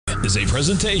is a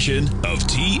presentation of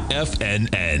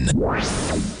TFNN.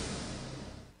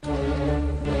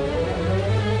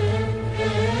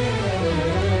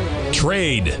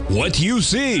 Trade what you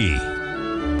see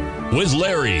with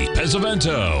Larry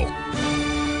Pesavento.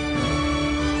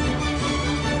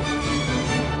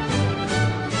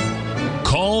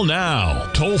 Call now,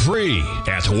 toll free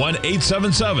at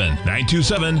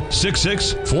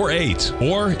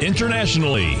 1-877-927-6648 or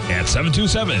internationally at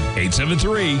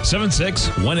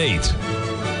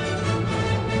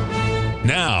 727-873-7618.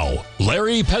 Now,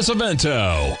 Larry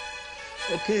Pesavento.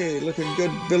 Okay, looking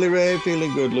good, Billy Ray,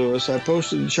 feeling good, Lewis. I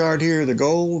posted the chart here, the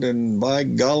gold, and by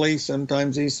golly,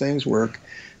 sometimes these things work.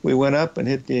 We went up and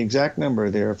hit the exact number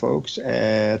there, folks,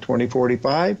 at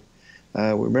 2045.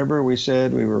 Remember, we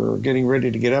said we were getting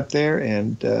ready to get up there,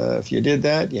 and if you did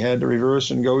that, you had to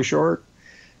reverse and go short,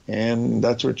 and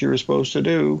that's what you were supposed to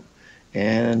do.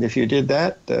 And if you did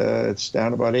that, it's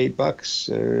down about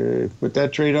 $8. Put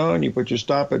that trade on, you put your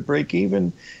stop at break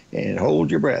even, and hold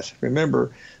your breath.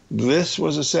 Remember, this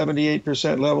was a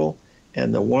 78% level,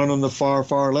 and the one on the far,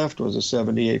 far left was a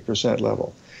 78%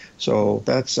 level. So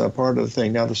that's part of the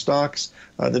thing. Now, the stocks,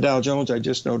 the Dow Jones, I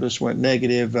just noticed, went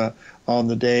negative on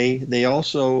the day. They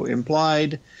also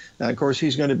implied, of course,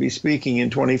 he's going to be speaking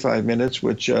in 25 minutes,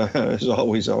 which is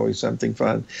always something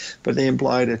fun. But they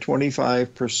implied a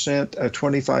 25%, a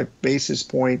 25 basis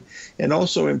point, and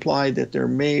also implied that there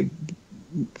may,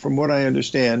 from what I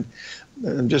understand,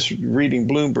 I'm just reading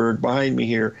Bloomberg behind me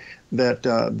here, that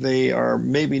they are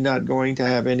maybe not going to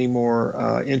have any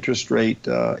more interest rate,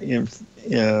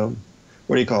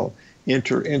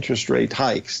 interest rate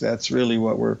hikes. That's really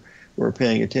what we're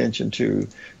paying attention to.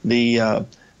 The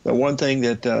one thing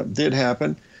that did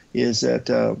happen is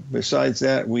that besides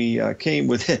that, we came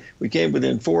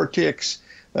within 4 ticks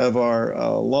of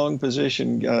our long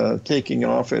position taking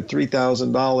off at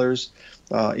 $3,000.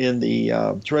 In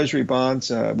the Treasury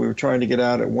bonds, we were trying to get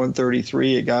out at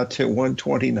 133. It got to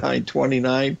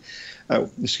 129.29.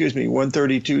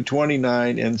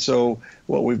 132.29. And so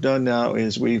what we've done now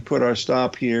is we've put our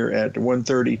stop here at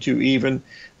 132 even.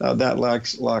 That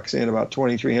locks in about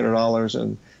 $2,300,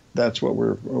 and that's what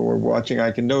we're watching.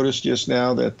 I can notice just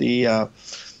now that the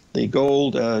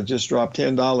gold just dropped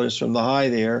 $10 from the high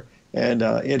there. And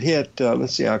it hit,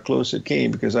 let's see how close it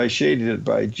came, because I shaded it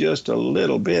by just a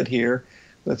little bit here.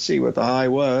 Let's see what the high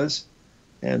was.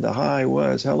 And the high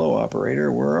was, hello,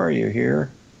 operator, where are you here?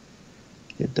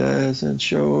 It doesn't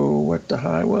show what the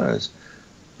high was.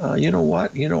 You know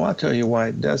what? I'll tell you why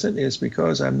it doesn't. It's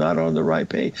because I'm not on the right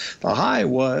page. The high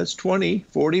was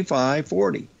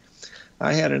 20.45.40.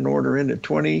 I had an order in at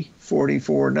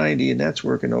 20.44.90, and that's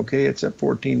working okay. It's at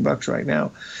 $14 right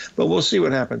now, but we'll see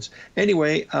what happens.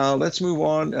 Anyway, let's move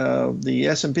on. The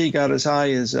S&P got as high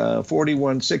as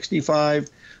 41.65.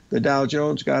 The Dow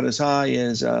Jones got as high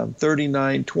as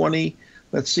 39.20.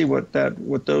 Let's see what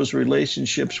those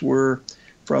relationships were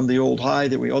from the old high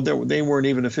that they weren't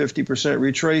even a 50%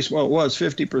 retrace. Well, it was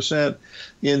 50%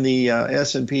 in the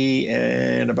S&P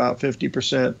and about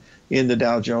 50% in the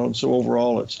Dow Jones. So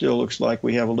overall, it still looks like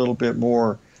we have a little bit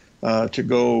more to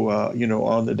go,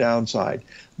 on the downside.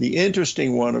 The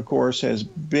interesting one, of course, has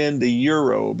been the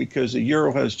euro, because the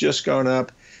euro has just gone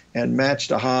up and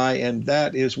matched a high, and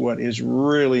that is what is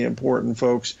really important,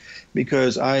 folks,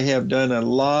 because I have done a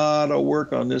lot of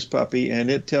work on this puppy,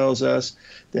 and it tells us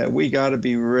that we got to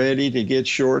be ready to get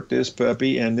short this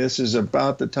puppy, and this is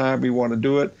about the time we want to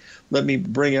do it. Let me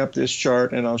bring up this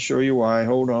chart, and I'll show you why.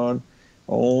 Hold on.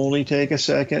 Only take a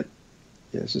second.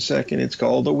 Just a second. It's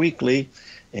called the weekly.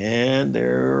 And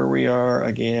there we are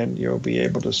again. You'll be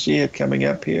able to see it coming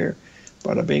up here.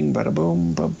 Bada bing, bada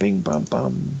boom, bum bing, bum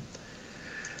bum.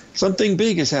 Something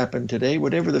big has happened today.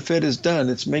 Whatever the Fed has done,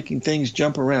 it's making things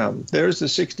jump around. There's the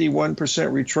 61%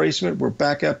 retracement. We're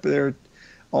back up there.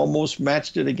 Almost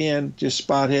matched it again, just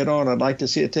spot head on. I'd like to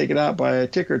see it take it out by a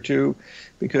tick or two,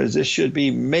 because this should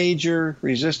be major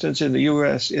resistance in the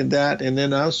U.S. in that, and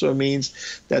then also means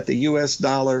that the U.S.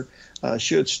 dollar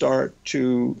should start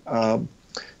to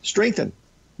strengthen,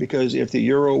 because if the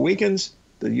euro weakens,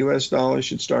 the U.S. dollar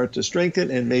should start to strengthen,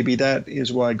 and maybe that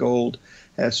is why gold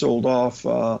has sold off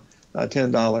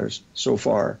 $10 so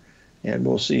far, and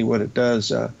we'll see what it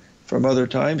does from other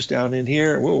times down in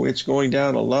here. Whoa, it's going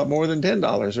down a lot more than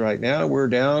 $10 right now. We're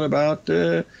down about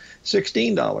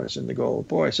 $16 in the gold.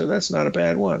 Boy, so that's not a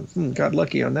bad one. Got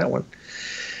lucky on that one.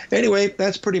 Anyway,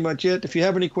 that's pretty much it. If you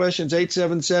have any questions,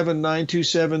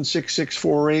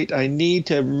 877-927-6648. I need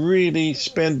to really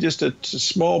spend just a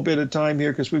small bit of time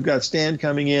here, because we've got Stan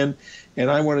coming in, and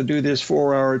I want to do this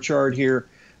 4-hour chart here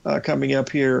coming up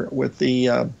here with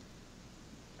the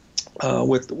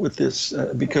with this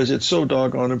because it's so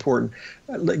doggone important.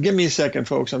 Give me a second,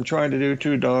 folks. I'm trying to do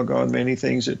too doggone many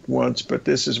things at once, but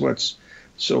this is what's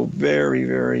so very,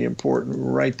 very important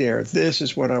right there. This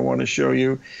is what I want to show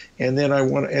you. And then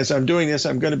as I'm doing this,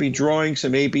 I'm going to be drawing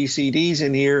some ABCDs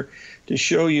in here to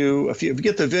show you. If you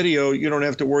get the video, you don't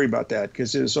have to worry about that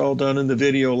because it was all done in the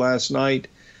video last night.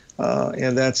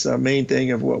 And that's the main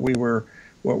thing of what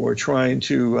we're trying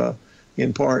to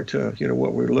impart to,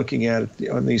 what we're looking at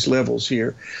on these levels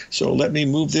here. So let me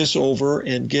move this over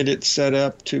and get it set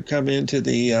up to come into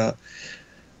the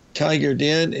Tiger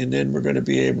Den, and then we're going to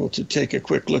be able to take a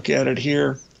quick look at it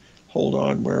here. Hold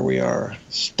on where we are.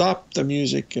 Stop the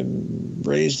music and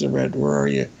raise the red. Where are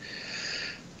you?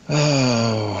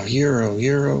 Oh,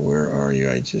 Euro, where are you?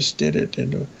 I just did it.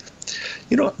 And,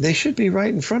 they should be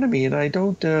right in front of me, and I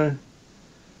don't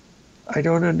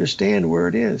understand where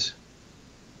it is.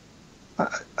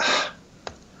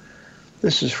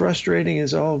 This is frustrating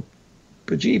as all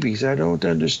bejeebies. I don't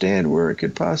understand where it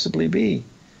could possibly be.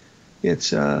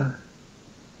 It's, doggone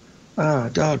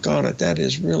it. That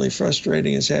is really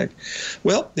frustrating as heck.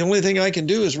 Well, the only thing I can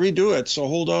do is redo it. So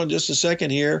hold on just a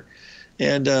second here,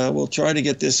 and we'll try to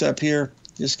get this up here.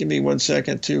 Just give me 1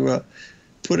 second to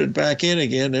put it back in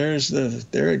again. There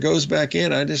it goes back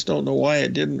in. I just don't know why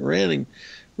it didn't rang.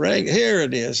 Here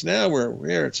it is. Now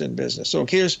here it's in business. So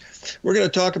we're going to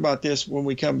talk about this when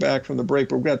we come back from the break.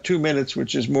 But we've got 2 minutes,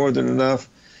 which is more than enough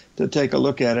to take a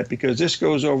look at it because this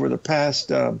goes over the past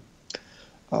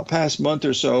month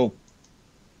or so.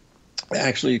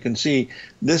 Actually, you can see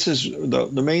this is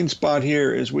the main spot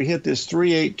here is we hit this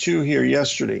 382 here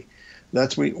yesterday.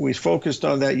 We focused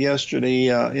on that yesterday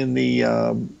in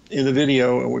the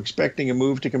video, and we're expecting a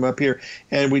move to come up here,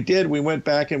 and we did. We went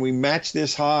back and we matched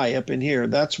this high up in here.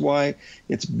 That's why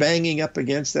it's banging up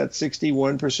against that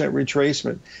 61%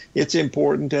 retracement. It's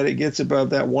important that it gets above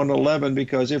that 111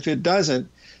 because if it doesn't,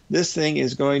 this thing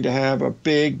is going to have a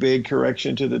big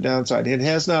correction to the downside. It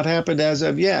has not happened as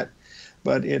of yet,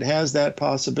 but it has that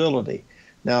possibility.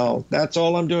 Now, that's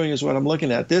all I'm doing is what I'm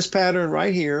looking at. This pattern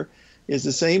right here is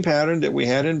the same pattern that we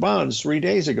had in bonds 3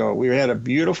 days ago. We had a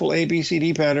beautiful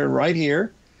ABCD pattern right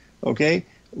here, okay,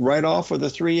 right off of the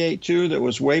 382 that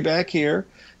was way back here.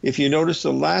 If you notice,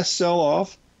 the last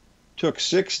sell-off took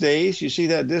 6 days. You see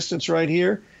that distance right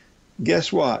here?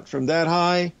 Guess what? From that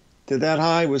high to that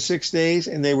high was 6 days,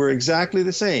 and they were exactly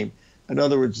the same. In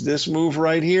other words, this move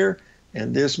right here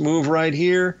and this move right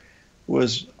here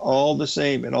was all the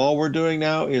same. And all we're doing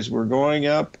now is we're going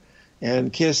up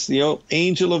and kiss the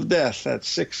angel of death. That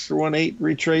 618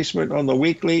 retracement on the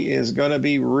weekly is going to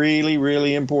be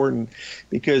really important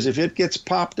because if it gets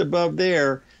popped above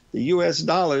there, the U.S.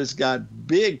 dollar's got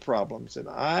big problems, and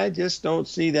I just don't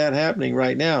see that happening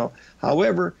right now.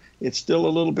 However, it's still a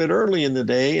little bit early in the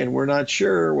day, and we're not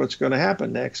sure what's going to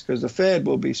happen next because the Fed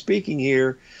will be speaking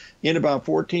here in about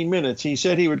 14 minutes. He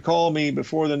said he would call me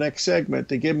before the next segment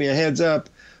to give me a heads up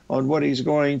on what he's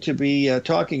going to be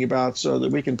talking about so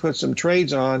that we can put some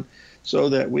trades on so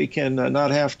that we can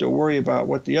not have to worry about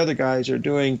what the other guys are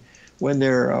doing when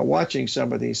they're watching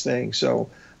some of these things. So,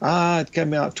 it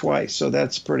came out twice. So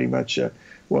that's pretty much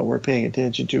what we're paying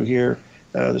attention to here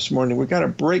this morning. We've got a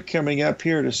break coming up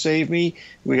here to save me.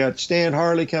 We got Stan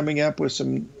Harley coming up with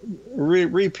some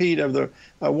repeat of the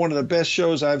one of the best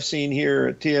shows I've seen here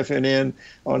at TFNN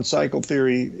on cycle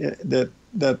theory.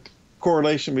 That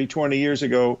correlation be 20 years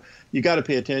ago. You got to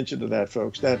pay attention to that,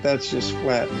 folks. That's just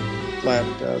flat,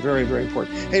 very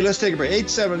important. Hey, let's take a break.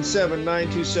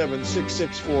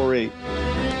 877-927-6648.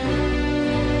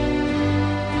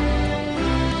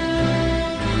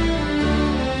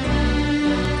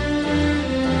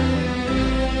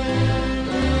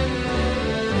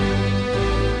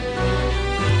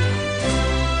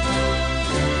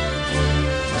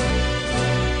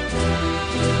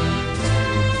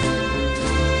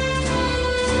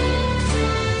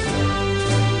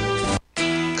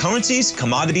 Currencies,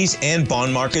 commodities, and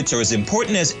bond markets are as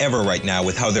important as ever right now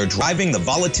with how they're driving the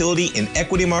volatility in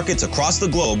equity markets across the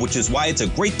globe, which is why it's a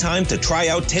great time to try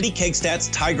out Teddy Kegstat's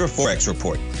Tiger Forex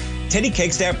Report. Teddy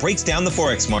Kegstat breaks down the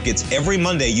Forex markets every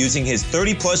Monday using his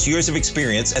 30-plus years of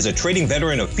experience as a trading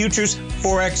veteran of futures,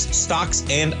 Forex, stocks,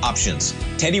 and options.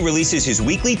 Teddy releases his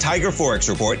weekly Tiger Forex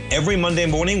Report every Monday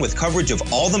morning with coverage of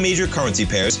all the major currency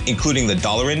pairs, including the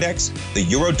dollar index, the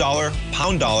euro dollar,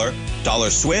 pound dollar, dollar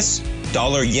Swiss,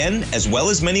 dollar yen, as well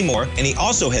as many more, and he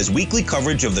also has weekly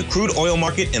coverage of the crude oil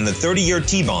market and the 30-year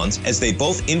T-bonds as they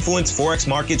both influence Forex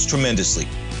markets tremendously.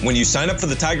 When you sign up for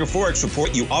the Tiger Forex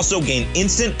Report, you also gain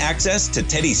instant access to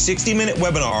Teddy's 60-minute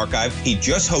webinar archive he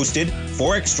just hosted,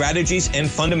 Forex Strategies and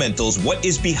Fundamentals, What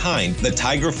is Behind the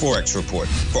Tiger Forex Report.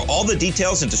 For all the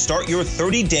details and to start your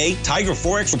 30-day Tiger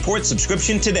Forex Report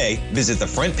subscription today, visit the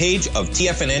front page of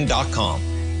TFNN.com.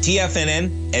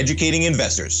 TFNN, educating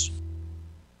investors.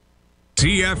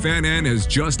 TFNN has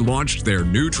just launched their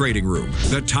new trading room,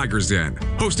 the Tiger's Den,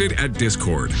 hosted at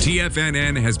Discord.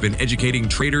 TFNN has been educating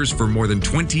traders for more than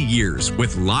 20 years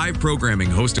with live programming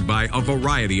hosted by a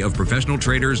variety of professional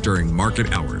traders during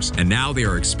market hours. And now they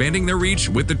are expanding their reach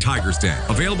with the Tiger's Den,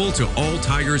 available to all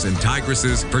tigers and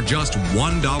tigresses for just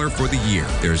 $1 for the year.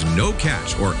 There's no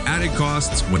catch or added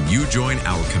costs when you join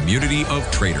our community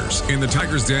of traders. In the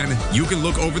Tiger's Den, you can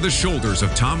look over the shoulders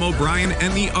of Tom O'Brien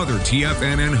and the other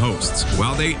TFNN hosts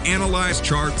while they analyze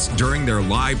charts during their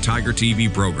live Tiger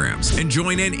TV programs, and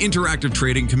join an interactive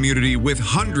trading community with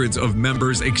hundreds of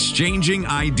members exchanging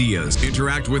ideas.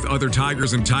 Interact with other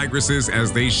tigers and tigresses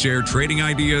as they share trading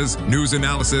ideas, news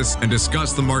analysis, and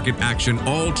discuss the market action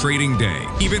all trading day,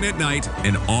 even at night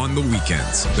and on the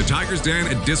weekends. The Tiger's Den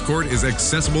at Discord is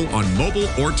accessible on mobile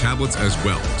or tablets as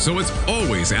well, so it's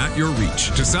always at your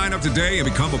reach. To sign up today and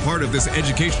become a part of this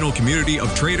educational community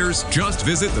of traders, just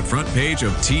visit the front page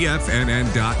of TFNN.com.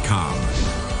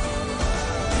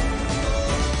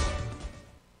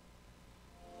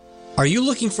 Are you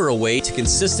looking for a way to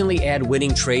consistently add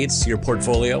winning trades to your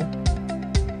portfolio?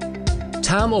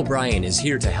 Tom O'Brien is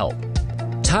here to help.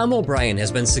 Tom O'Brien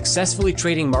has been successfully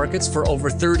trading markets for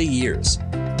over 30 years.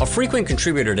 A frequent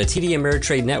contributor to TD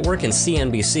Ameritrade Network and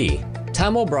CNBC,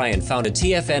 Tom O'Brien founded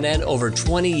TFNN over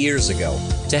 20 years ago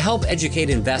to help educate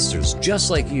investors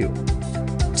just like you.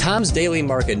 Tom's daily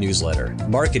market newsletter,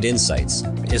 Market Insights,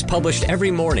 is published every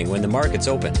morning when the markets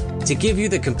open to give you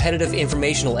the competitive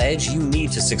informational edge you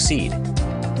need to succeed.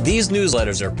 These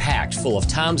newsletters are packed full of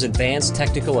Tom's advanced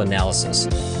technical analysis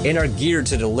and are geared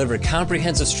to deliver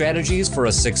comprehensive strategies for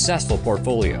a successful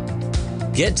portfolio.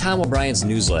 Get Tom O'Brien's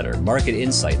newsletter, Market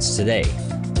Insights, today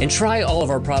and try all of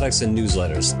our products and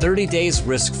newsletters 30 days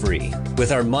risk-free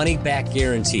with our money-back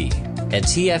guarantee at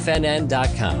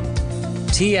TFNN.com.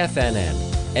 TFNN.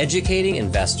 Educating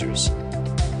investors.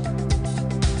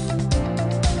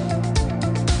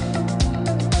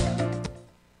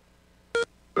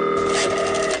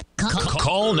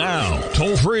 Call now,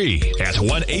 toll free at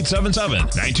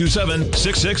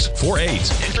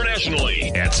 1-877-927-6648.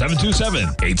 Internationally at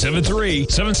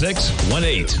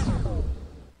 727-873-7618.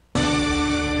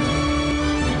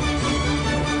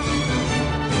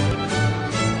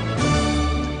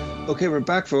 Okay, we're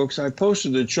back, folks. I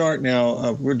posted the chart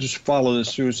now. We'll just follow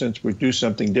this through since we do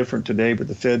something different today with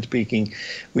the Fed speaking.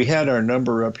 We had our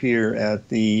number up here at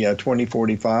the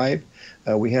 2045.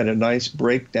 We had a nice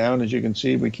breakdown, as you can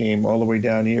see. We came all the way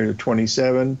down here to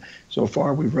 27. So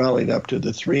far, we've rallied up to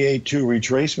the 382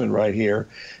 retracement right here.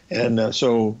 And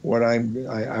so what I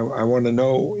want to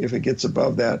know if it gets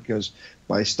above that, because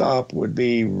my stop would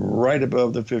be right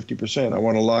above the 50%. I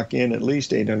want to lock in at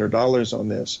least $800 on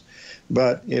this.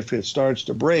 But if it starts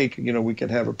to break, we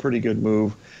could have a pretty good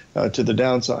move to the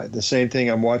downside. The same thing,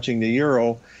 I'm watching the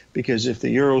euro, because if the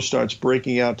euro starts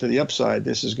breaking out to the upside,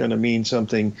 this is going to mean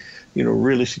something,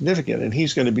 really significant. And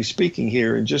he's going to be speaking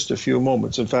here in just a few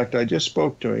moments. In fact, I just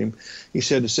spoke to him. He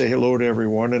said to say hello to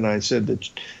everyone. And I said that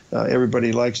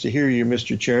everybody likes to hear you,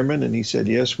 Mr. Chairman. And he said,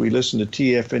 yes, we listen to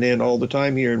TFNN all the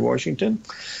time here in Washington.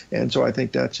 And so I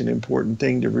think that's an important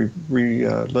thing to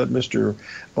let Mr.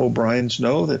 O'Brien's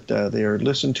know that they are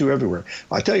listened to everywhere.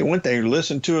 I'll tell you one thing,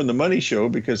 listened to in the Money Show,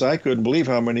 because I couldn't believe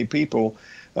how many people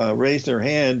raised their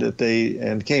hand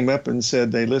and came up and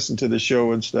said they listened to the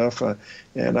show and stuff.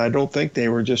 And I don't think they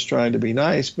were just trying to be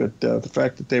nice, but the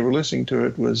fact that they were listening to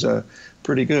it was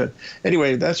pretty good.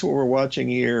 Anyway, that's what we're watching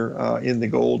here in the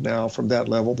gold now from that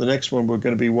level. The next one we're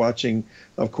going to be watching,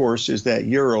 of course, is that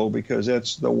euro, because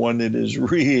that's the one that is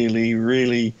really,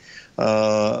 really,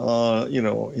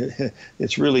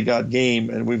 it's really got game,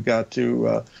 and we've got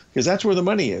to, because that's where the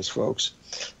money is, folks.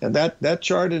 And that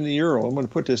chart in the euro, I'm going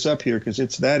to put this up here because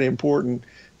it's that important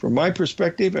from my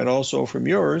perspective and also from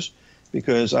yours,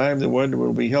 because I am the one who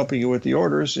will be helping you with the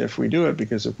orders if we do it,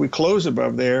 because if we close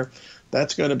above there,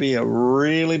 that's going to be a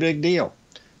really big deal.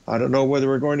 I don't know whether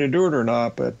we're going to do it or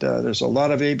not, but there's a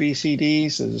lot of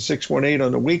ABCDs. There's a 618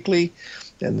 on the weekly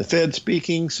and the Fed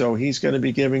speaking, so he's going to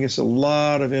be giving us a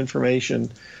lot of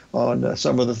information on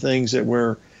some of the things that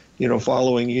we're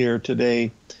following here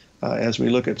today as we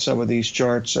look at some of these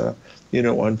charts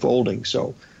unfolding.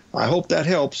 So I hope that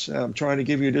helps. I'm trying to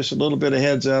give you just a little bit of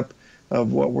heads up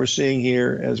of what we're seeing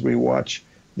here as we watch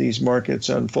these markets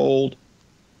unfold.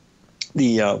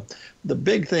 The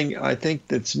big thing I think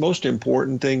that's most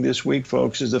important thing this week,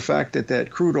 folks, is the fact that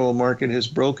that crude oil market has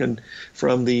broken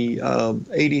from the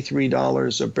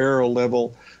 $83 a barrel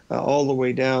level all the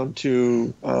way down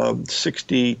to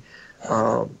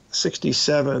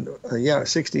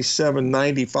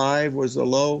 67.95 was the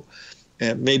low,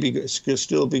 and maybe it could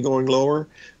still be going lower,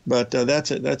 but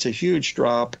that's a huge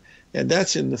drop. And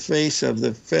that's in the face of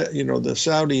the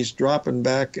Saudis dropping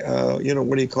back, what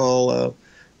do you call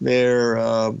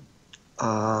their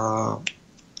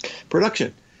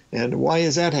production. And why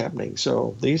is that happening?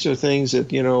 So these are things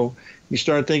that, you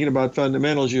start thinking about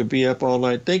fundamentals, you'll be up all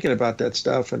night thinking about that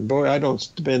stuff. And boy, I don't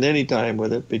spend any time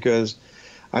with it because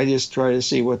I just try to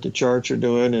see what the charts are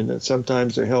doing. And that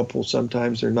sometimes they're helpful,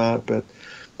 sometimes they're not. But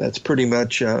that's pretty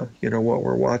much, what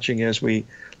we're watching as we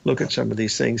look at some of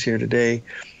these things here today.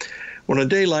 On a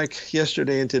day like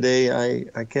yesterday and today,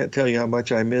 I can't tell you how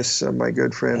much I miss my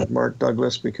good friend Mark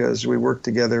Douglas, because we worked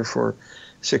together for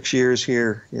 6 years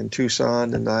here in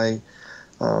Tucson, and I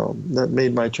that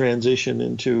made my transition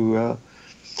into,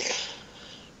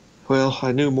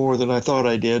 I knew more than I thought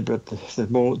I did, but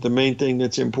the main thing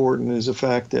that's important is the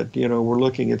fact that, we're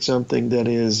looking at something that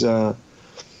is the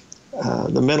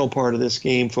mental part of this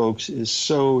game, folks, is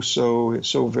so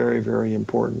very, very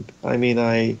important. I mean,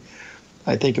 I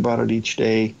think about it each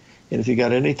day, and if you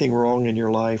got anything wrong in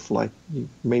your life, like you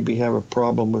maybe have a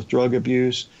problem with drug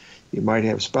abuse, you might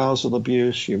have spousal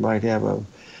abuse, you might have a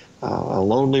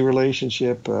lonely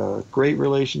relationship, a great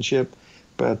relationship,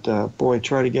 but boy,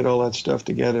 try to get all that stuff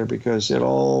together, because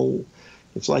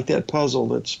it's like that puzzle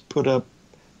that's put up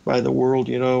by the world,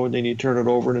 and then you turn it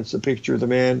over and it's the picture of the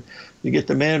man. You get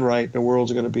the man right, and the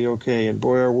world's going to be okay. And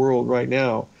boy, our world right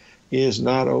now is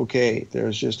not okay.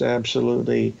 There's just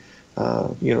absolutely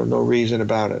no reason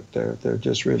about it. There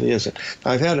just really isn't.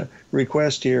 I've had a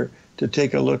request here to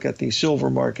take a look at the silver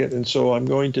market, and so I'm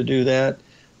going to do that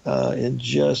in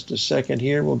just a second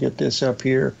here. We'll get this up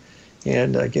here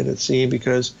and get it seen,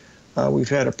 because we've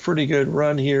had a pretty good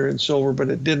run here in silver, but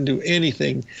it didn't do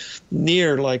anything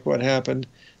near like what happened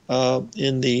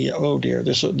in the, oh dear,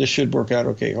 this should work out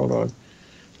okay. Hold on.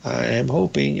 I am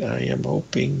hoping,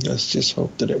 let's just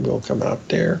hope that it will come out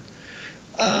there.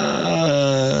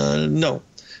 No,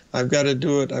 I've got to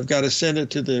do it. I've got to send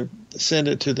it to the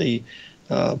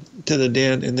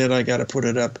den, and then I got to put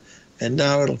it up. And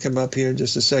now it'll come up here in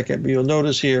just a second. But you'll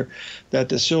notice here that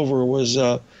the silver was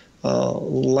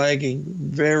lagging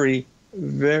very,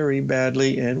 very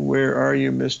badly. And where are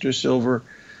you, Mr. Silver?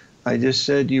 I just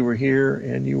said you were here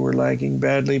and you were lagging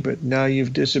badly, but now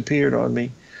you've disappeared on me.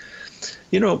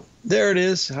 There it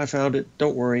is. I found it.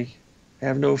 Don't worry.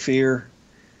 Have no fear.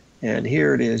 And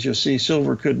here it is. You'll see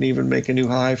silver couldn't even make a new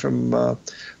high from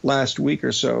last week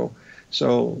or so.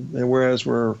 So, whereas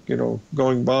we're,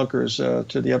 going bonkers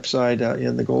to the upside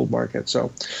in the gold market.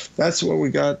 So that's what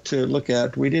we got to look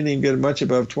at. We didn't even get much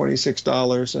above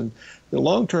 $26. And the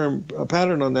long-term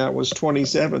pattern on that was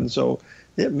 27. So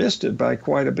it missed it by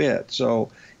quite a bit. So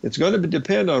it's going to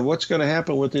depend on what's going to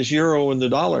happen with this euro and the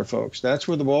dollar, folks. That's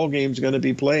where the ball game's going to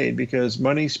be played, because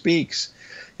money speaks.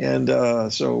 And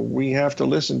so we have to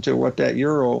listen to what that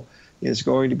euro is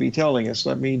going to be telling us.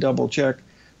 Let me double check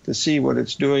to see what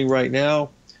it's doing right now.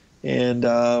 And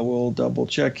we'll double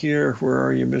check here. Where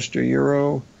are you, Mr.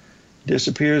 Euro?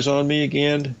 Disappears on me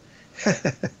again.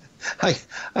 I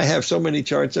have so many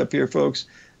charts up here, folks.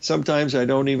 Sometimes I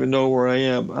don't even know where I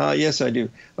am. Yes, I do.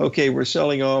 Okay, we're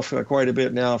selling off quite a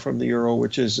bit now from the euro,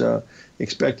 which is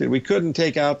expected. We couldn't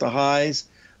take out the highs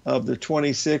of the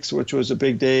 26th, which was a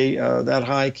big day. That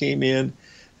high came in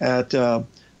at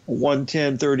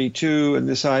 110.32, and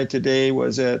this high today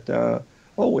was at,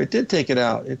 it did take it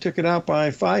out. It took it out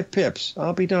by 5 pips.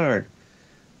 I'll be darned.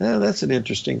 Now, that's an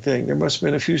interesting thing. There must have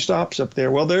been a few stops up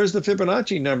there. Well, there's the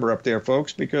Fibonacci number up there,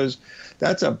 folks, because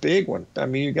that's a big one. I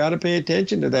mean, you got to pay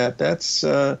attention to that.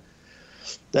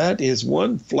 That is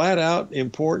one flat out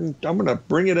important. I'm going to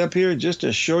bring it up here just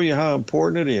to show you how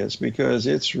important it is, because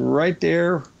it's right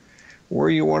there where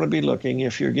you want to be looking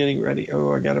if you're getting ready.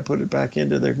 Oh, I got to put it back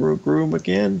into the room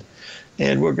again.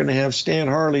 And we're going to have Stan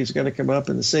Harley's going to come up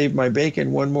and save my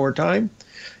bacon one more time.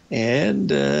 And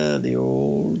the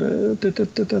old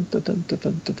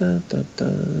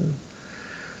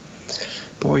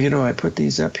boy, I put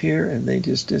these up here and they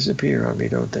just disappear on me,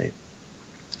 don't they?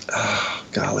 Oh,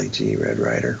 golly gee, Red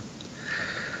Ryder.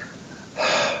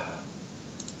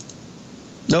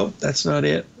 Nope, that's not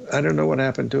it. I don't know what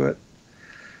happened to it.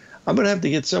 I'm going to have to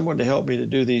get someone to help me to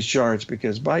do these charts,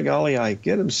 because by golly, I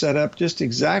get them set up just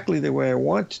exactly the way I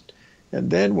want. And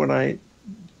then when I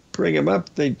bring them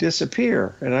up, they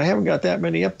disappear. And I haven't got that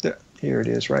many up there. Here it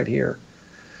is right here.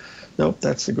 Nope,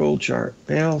 that's the gold chart.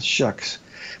 Well, shucks.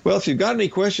 Well, if you've got any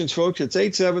questions, folks, it's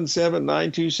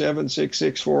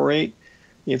 877-927-6648.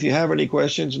 If you have any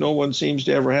questions, no one seems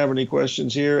to ever have any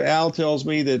questions here. Al tells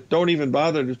me that don't even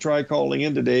bother to try calling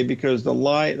in today because the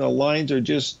lines are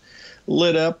just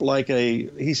lit up like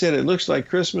he said it looks like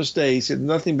Christmas Day. He said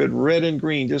nothing but red and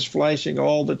green, just flashing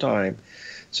all the time.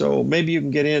 So maybe you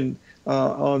can get in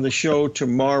on the show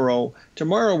tomorrow.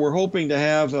 Tomorrow we're hoping to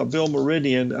have Bill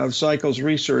Meridian of Cycles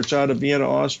Research out of Vienna,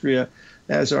 Austria,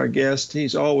 as our guest.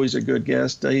 He's always a good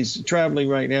guest. He's traveling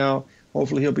right now.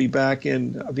 Hopefully he'll be back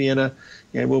in Vienna,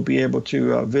 and we'll be able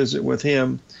to visit with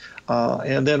him.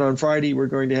 And then on Friday, we're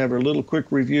going to have a little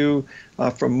quick review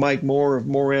from Mike Moore of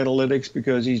Moore Analytics,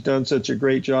 because he's done such a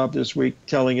great job this week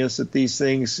telling us that these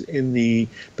things in the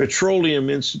Petroleum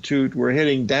Institute were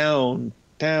heading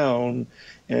downtown.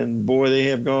 And boy, they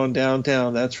have gone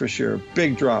downtown, that's for sure.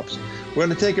 Big drops. We're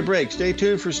going to take a break. Stay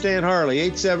tuned for Stan Harley,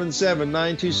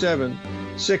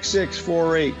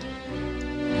 877-927-6648.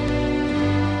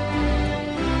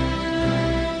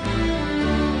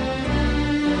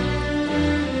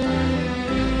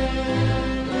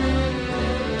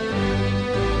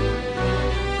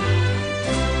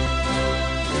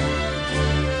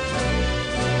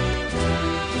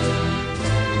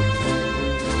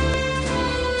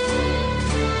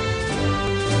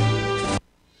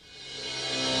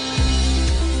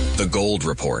 The Gold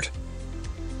Report.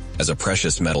 As a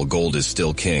precious metal, gold is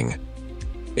still king.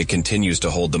 It continues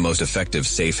to hold the most effective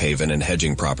safe haven and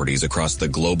hedging properties across the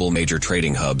global major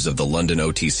trading hubs of the London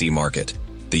OTC market,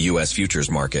 the U.S. futures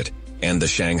market, and the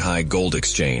Shanghai Gold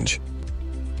Exchange.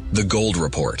 The Gold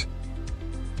Report.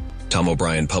 Tom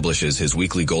O'Brien publishes his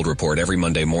weekly gold report every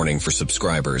Monday morning for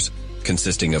subscribers,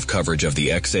 consisting of coverage of the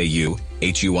XAU,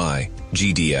 HUI,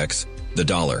 GDX, the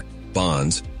dollar,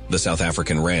 bonds, the South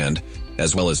African rand,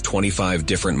 as well as 25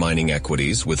 different mining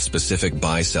equities with specific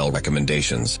buy-sell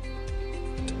recommendations.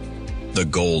 The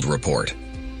Gold Report.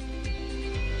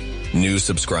 New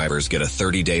subscribers get a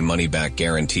 30-day money-back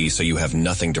guarantee, so you have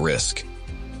nothing to risk.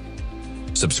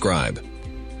 Subscribe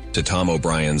to Tom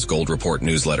O'Brien's Gold Report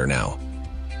newsletter now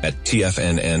at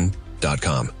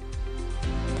TFNN.com.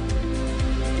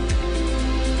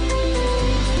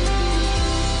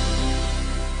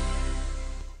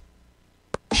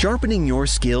 Sharpening your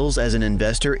skills as an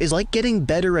investor is like getting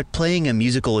better at playing a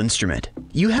musical instrument.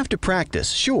 You have to practice,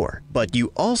 sure, but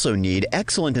you also need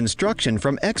excellent instruction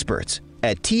from experts.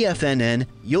 At TFNN,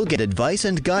 you'll get advice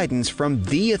and guidance from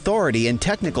the authority in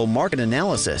technical market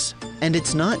analysis. And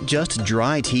it's not just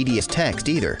dry, tedious text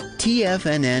either.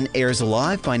 TFNN airs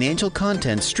live financial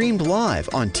content streamed live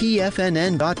on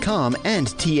TFNN.com and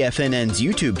TFNN's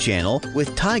YouTube channel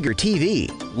with Tiger TV,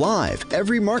 live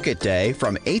every market day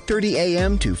from 8:30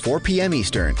 a.m. to 4 p.m.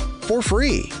 Eastern, for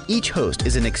free. Each host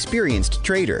is an experienced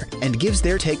trader and gives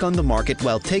their take on the market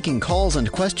while taking calls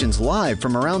and questions live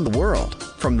from around the world.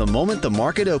 From the moment the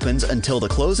market opens until the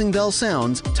closing bell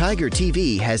sounds, Tiger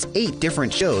TV has 8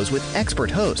 different shows with expert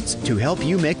hosts to help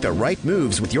you make the right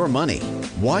moves with your money.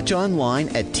 Watch online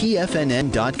at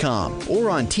TFNN.com or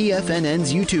on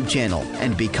TFNN's YouTube channel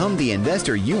and become the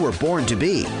investor you were born to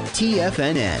be.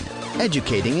 TFNN,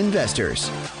 educating investors.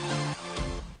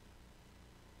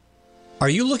 Are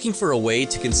you looking for a way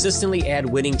to consistently add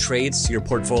winning trades to your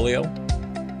portfolio?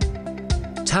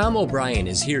 Tom O'Brien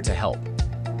is here to help.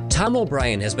 Tom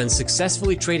O'Brien has been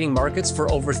successfully trading markets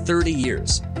for over 30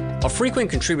 years. A frequent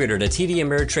contributor to TD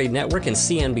Ameritrade Network and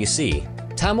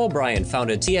CNBC, Tom O'Brien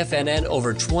founded TFNN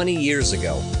over 20 years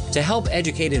ago to help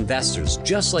educate investors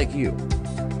just like you.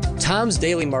 Tom's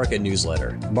daily market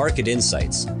newsletter, Market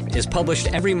Insights, is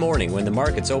published every morning when the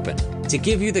markets open to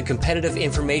give you the competitive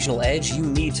informational edge you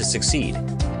need to succeed.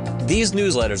 These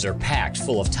newsletters are packed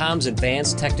full of Tom's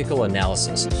advanced technical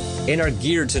analysis and are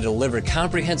geared to deliver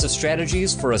comprehensive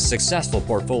strategies for a successful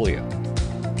portfolio.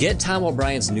 Get Tom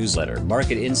O'Brien's newsletter,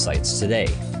 Market Insights, today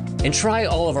and try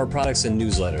all of our products and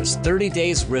newsletters 30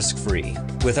 days risk-free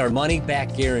with our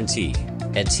money-back guarantee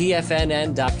at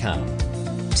TFNN.com.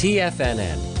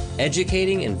 TFNN,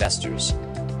 educating investors.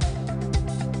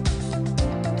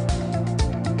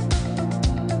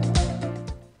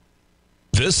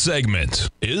 This segment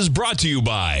is brought to you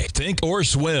by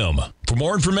Thinkorswim. For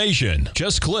more information,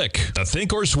 just click the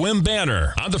Thinkorswim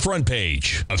banner on the front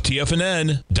page of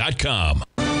TFNN.com.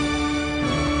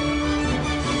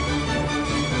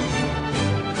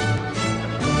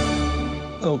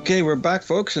 Okay, we're back,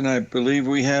 folks, and I believe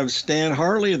we have Stan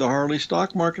Harley, the Harley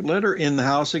Stock Market Leader, in the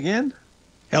house again.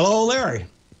 Hello, Larry.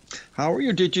 How are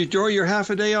you? Did you enjoy your half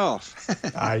a day off?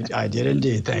 I did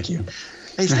indeed. Thank you.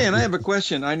 Hey, Stan, I have a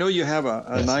question. I know you have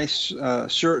a nice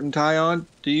shirt and tie on.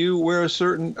 Do you wear a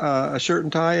shirt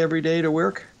and tie every day to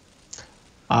work?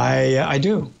 I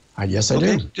do. Yes, I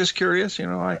do. Just curious.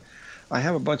 I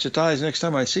have a bunch of ties. Next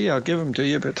time I see you, I'll give them to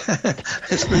you. But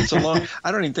it's been so long.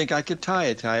 I don't even think I could tie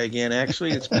a tie again,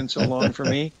 actually. It's been so long for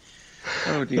me.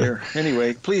 Oh, dear.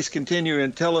 Anyway, please continue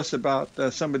and tell us about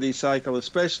some of these cycles,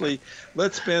 especially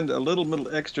let's spend a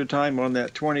little extra time on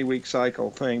that 20-week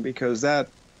cycle thing, because that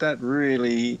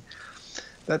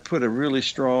put a really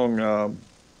strong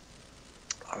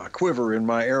quiver in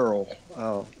my arrow,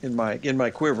 in my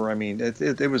quiver. I mean,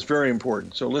 it was very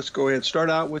important. So let's go ahead.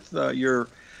 Start out with your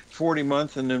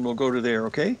 40-month, and then we'll go to there.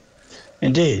 Okay?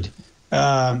 Indeed.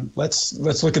 Let's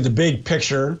look at the big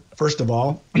picture first of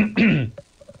all.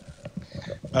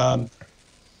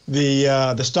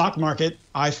 The stock market,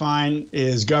 I find,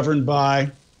 is governed by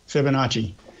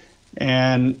Fibonacci,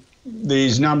 and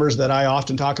these numbers that I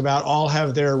often talk about all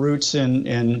have their roots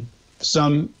in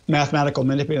some mathematical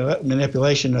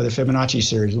manipulation of the Fibonacci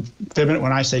series.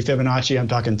 When I say Fibonacci, I'm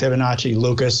talking Fibonacci,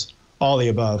 Lucas, all the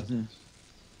above. Mm-hmm.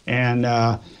 And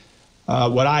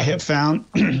what I have found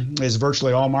is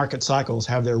virtually all market cycles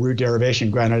have their root derivation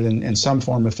grounded in some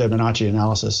form of Fibonacci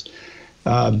analysis.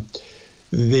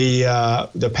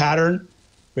 The pattern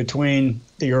between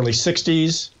the early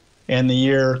 60s and the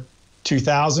year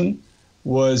 2000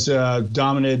 was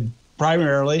dominated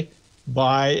primarily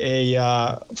by a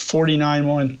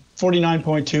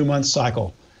 49.2 month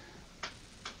cycle.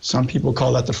 Some people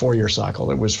call that the 4-year cycle.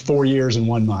 It was 4 years and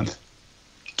 1 month.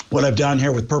 What I've done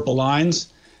here with purple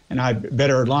lines, and I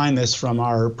better align this from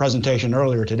our presentation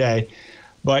earlier today,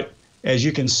 but as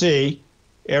you can see,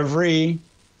 every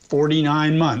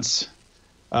 49 months,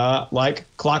 like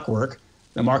clockwork,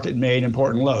 the market made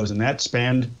important lows, and that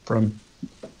spanned from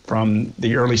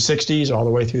the early 60s all the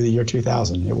way through the year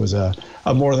 2000. It was a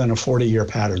more than a 40-year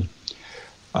pattern.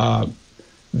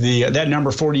 That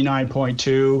number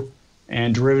 49.2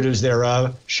 and derivatives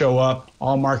thereof show up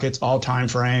all markets, all time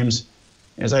frames.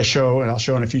 As I show, and I'll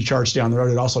show in a few charts down the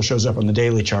road, it also shows up on the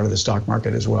daily chart of the stock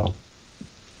market as well.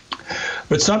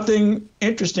 But something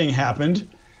interesting happened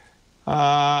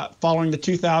following the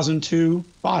 2002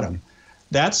 bottom.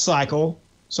 That cycle,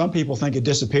 some people think it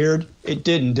disappeared. It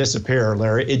didn't disappear,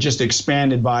 Larry. It just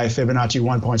expanded by Fibonacci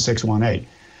 1.618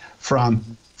 from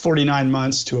 49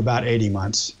 months to about 80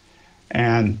 months.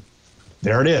 And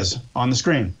there it is on the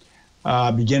screen,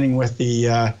 beginning with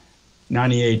the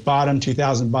 98 bottom,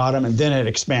 2000 bottom, and then it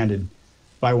expanded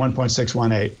by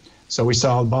 1.618. So we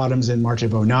saw bottoms in March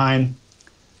of 09,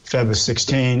 Feb of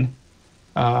 16,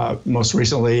 most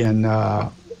recently in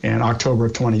October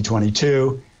of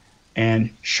 2022. And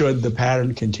should the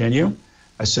pattern continue,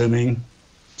 assuming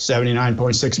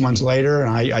 79.6 months later, and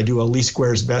I do a least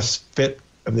squares best fit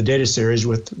of the data series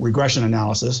with regression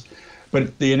analysis,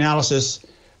 but the analysis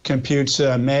computes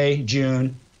May,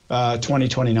 June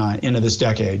 2029 into this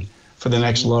decade for the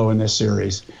next low in this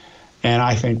series. And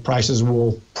I think prices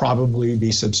will probably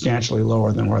be substantially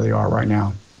lower than where they are right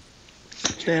now.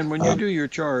 Stan, when you do your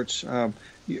charts,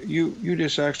 you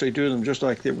just actually do them just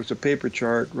like it was a paper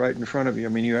chart right in front of you. I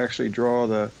mean, you actually draw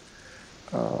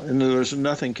and there's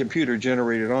nothing computer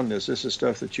generated on this. This is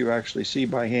stuff that you actually see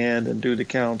by hand and do the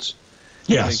counts.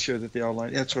 Yes. Make sure that they all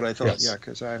line. That's what I thought.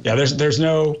 Yes. There's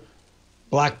no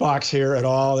black box here at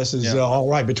all. This is all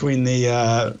right between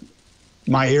the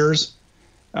my ears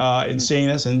in seeing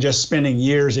this and just spending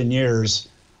years and years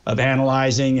of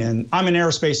analyzing. And I'm an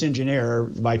aerospace engineer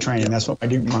by training. That's what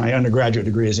my undergraduate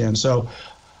degree is in. So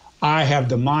I have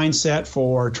the mindset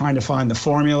for trying to find the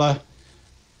formula.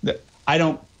 I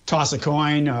don't toss a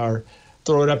coin or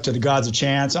throw it up to the gods of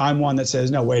chance. I'm one that says,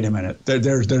 no, wait a minute.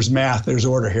 There's math, there's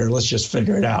order here. Let's just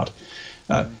figure it out.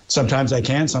 Sometimes I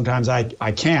can, sometimes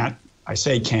I can't. I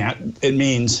say can't. It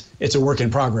means it's a work in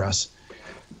progress.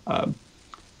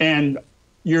 And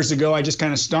years ago, I just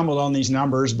kind of stumbled on these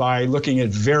numbers by looking at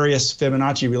various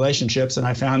Fibonacci relationships, and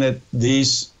I found that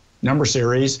these number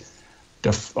series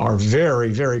are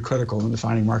very, very critical in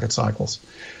defining market cycles.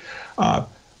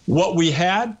 What we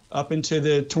had up into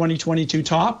the 2022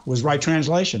 top was right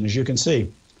translation, as you can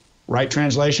see. Right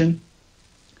translation,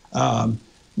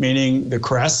 meaning the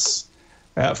crests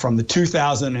from the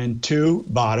 2002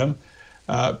 bottom.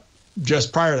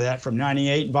 Just prior to that, from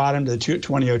 98 bottom to the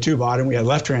 2002 bottom, we had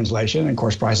left translation, and of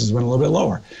course prices went a little bit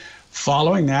lower.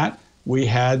 Following that, we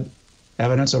had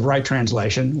evidence of right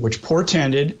translation, which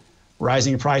portended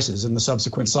rising prices in the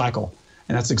subsequent cycle,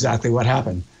 and that's exactly what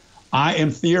happened. I am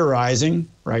theorizing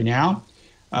right now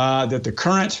that the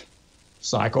current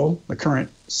cycle, the current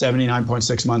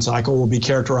 79.6 month cycle, will be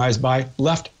characterized by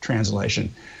left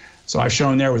translation. So I've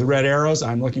shown there with red arrows,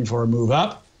 I'm looking for a move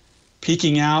up,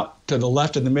 peaking out to the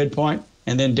left of the midpoint,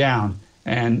 and then down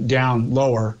and down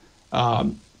lower.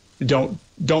 Don't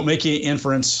make any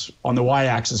inference on the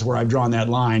y-axis where I've drawn that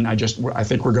line. I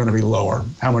think we're going to be lower.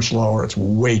 How much lower? It's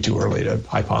way too early to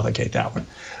hypothecate that one.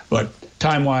 But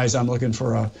time-wise, I'm looking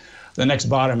for the next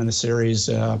bottom in the series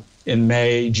in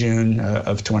May, June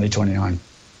of 2029.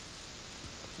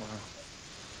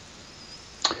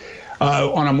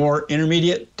 On a more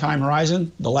intermediate time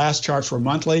horizon, the last charts were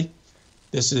monthly.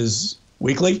 This is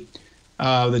weekly.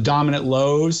 The dominant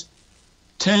lows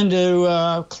tend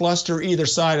to cluster either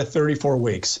side of 34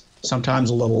 weeks,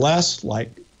 sometimes a little less, like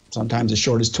sometimes as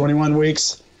short as 21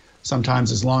 weeks,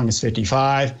 sometimes as long as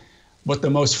 55. But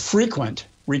the most frequent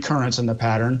recurrence in the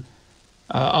pattern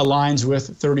aligns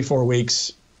with 34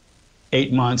 weeks,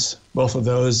 8 months, both of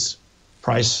those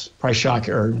price shock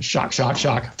or shock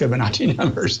Fibonacci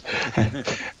numbers.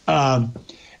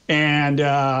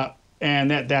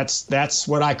 And that's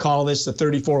what I call this, the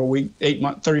 34 week, 8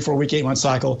 month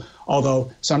cycle.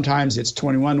 Although sometimes it's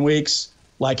 21 weeks,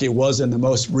 like it was in the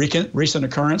most recent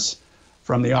occurrence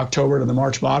from the October to the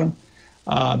March bottom.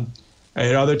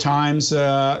 At other times,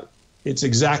 it's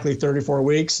exactly 34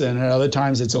 weeks, and at other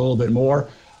times it's a little bit more.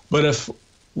 But if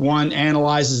one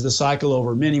analyzes the cycle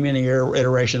over many, many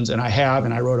iterations, and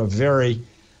I wrote a very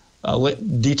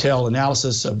detailed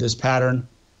analysis of this pattern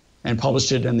and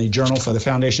published it in the Journal for the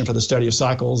Foundation for the Study of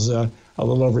Cycles a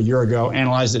little over a year ago,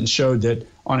 analyzed it and showed that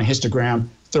on a histogram,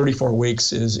 34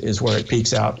 weeks is where it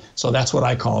peaks out. So that's what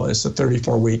I call this, the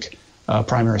 34-week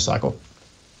primary cycle.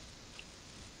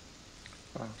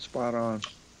 Wow, spot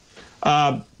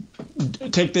on.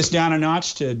 Take this down a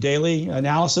notch to daily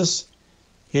analysis.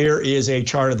 Here is a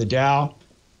chart of the Dow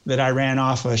that I ran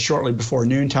off shortly before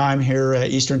noontime here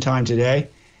Eastern time today.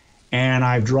 And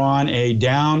I've drawn a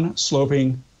down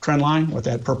sloping trend line with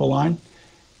that purple line.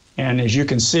 And as you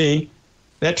can see,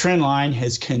 that trend line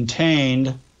has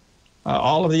contained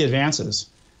all of the advances,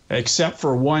 except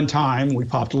for one time. We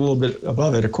popped a little bit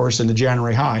above it, of course, in the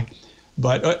January high.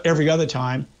 But every other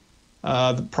time,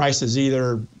 the price has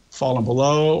either fallen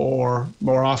below or,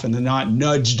 more often than not,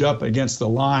 nudged up against the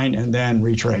line and then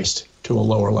retraced to a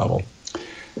lower level.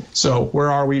 So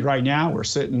where are we right now? We're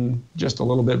sitting just a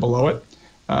little bit below it.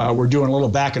 We're doing a little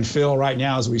back and fill right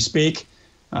now as we speak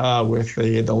with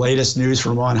the latest news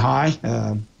from on high,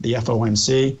 the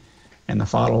FOMC and the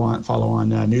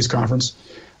follow-on news conference.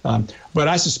 But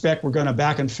I suspect we're going to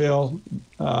back and fill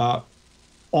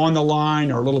on the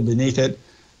line or a little beneath it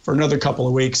for another couple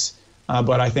of weeks.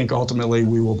 But I think ultimately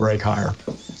we will break higher.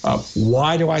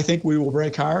 Why do I think we will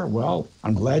break higher? Well,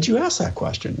 I'm glad you asked that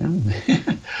question.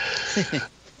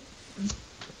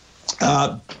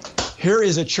 Here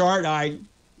is a chart I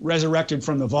resurrected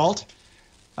from the vault.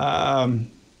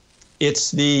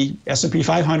 It's the S&P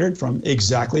 500 from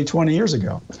exactly 20 years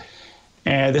ago.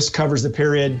 And this covers the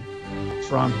period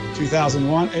from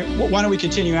 2001. Why don't we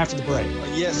continue after the break?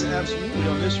 Yes, absolutely.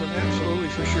 On this one, absolutely,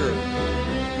 for sure.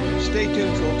 Stay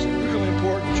tuned, folks. A really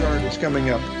important chart is coming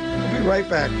up. We'll be right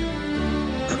back.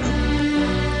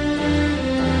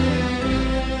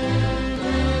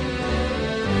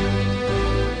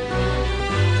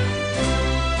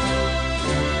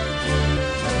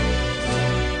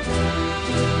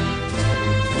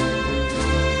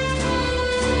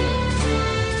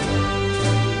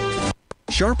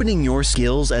 Sharpening your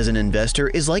skills as an investor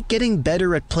is like getting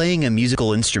better at playing a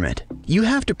musical instrument. You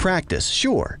have to practice,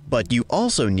 sure, but you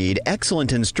also need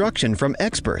excellent instruction from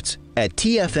experts. At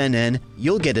TFNN,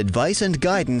 you'll get advice and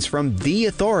guidance from the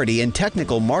authority in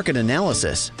technical market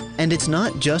analysis. And it's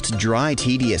not just dry,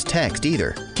 tedious text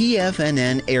either.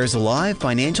 TFNN airs live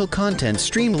financial content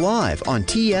streamed live on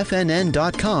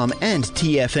TFNN.com and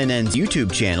TFNN's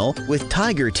YouTube channel with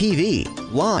Tiger TV,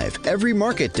 live every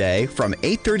market day from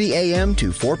 8:30 a.m.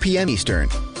 to 4 p.m. Eastern,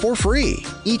 for free.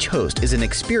 Each host is an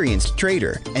experienced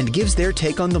trader and gives their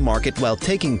take on the market while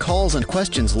taking calls and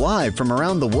questions live from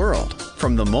around the world.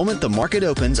 From the moment the market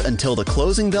opens until the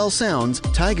closing bell sounds,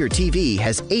 Tiger TV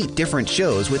has 8 different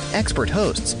shows with expert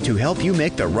hosts to help you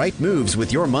make the right moves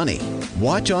with your money.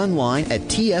 Watch online at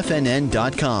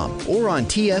TFNN.com or on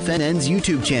TFNN's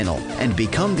YouTube channel and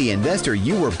become the investor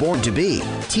you were born to be.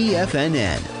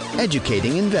 TFNN,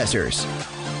 educating investors.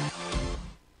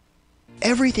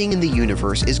 Everything in the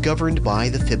universe is governed by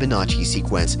the Fibonacci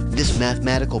sequence. This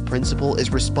mathematical principle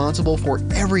is responsible for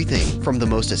everything from the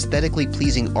most aesthetically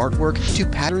pleasing artwork to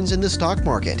patterns in the stock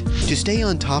market. To stay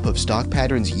on top of stock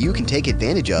patterns you can take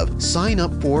advantage of, sign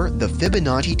up for the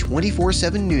Fibonacci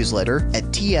 24/7 newsletter at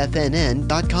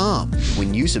TFNN.com.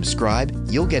 When you subscribe,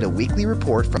 you'll get a weekly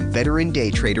report from veteran day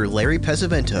trader Larry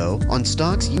Pesavento on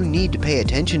stocks you need to pay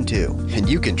attention to. And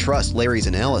you can trust Larry's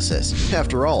analysis.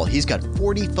 After all, he's got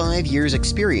 45 years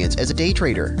experience as a day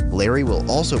trader. Larry will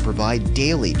also provide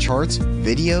daily charts,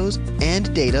 videos,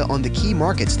 and data on the key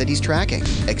markets that he's tracking.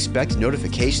 Expect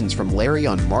notifications from Larry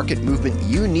on market movement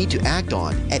you need to act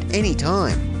on at any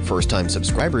time. First-time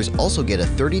subscribers also get a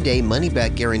 30-day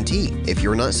money-back guarantee. If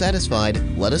you're not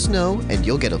satisfied, let us know and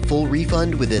you'll get a full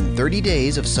refund within 30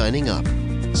 days of signing up.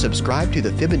 Subscribe to the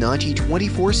Fibonacci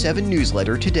 24/7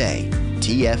 newsletter today.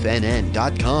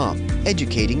 TFNN.com,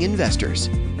 educating investors.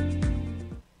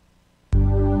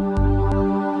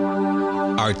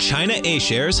 Are China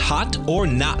A-shares hot or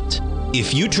not?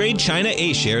 If you trade China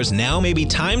A-shares, now may be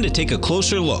time to take a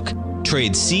closer look.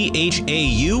 Trade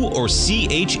CHAU or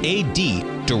CHAD,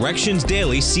 Directions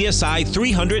Daily CSI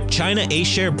 300 China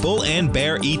A-share Bull and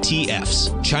Bear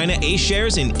ETFs. China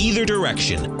A-shares in either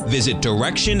direction. Visit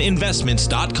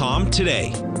directioninvestments.com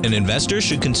today. An investor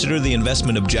should consider the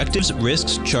investment objectives,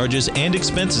 risks, charges, and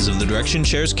expenses of the Direction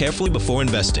shares carefully before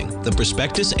investing. The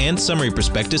prospectus and summary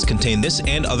prospectus contain this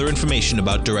and other information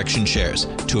about Direction shares.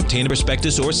 To obtain a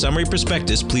prospectus or summary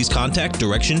prospectus, please contact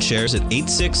Direction shares at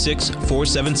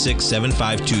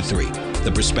 866-476-7523.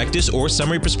 The prospectus or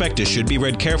summary prospectus should be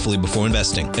read carefully before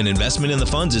investing. An investment in the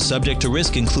funds is subject to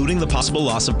risk, including the possible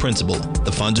loss of principal.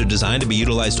 The funds are designed to be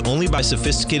utilized only by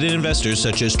sophisticated investors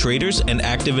such as traders and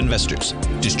active investors.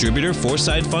 Distributor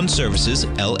Foreside Fund Services,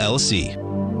 LLC.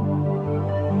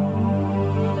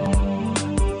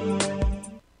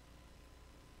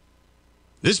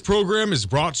 This program is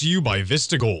brought to you by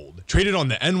Vista Gold, traded on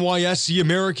the NYSE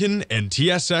American and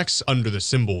TSX under the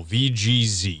symbol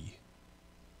VGZ.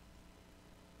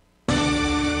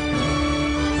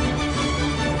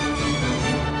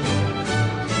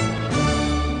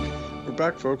 We're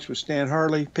back, folks, with Stan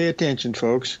Harley. Pay attention,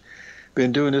 folks.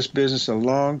 Been doing this business a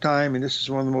long time, and this is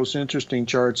one of the most interesting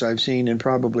charts I've seen in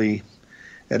probably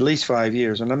at least 5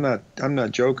 years. And I'm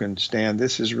not joking, Stan.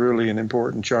 This is really an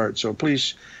important chart. So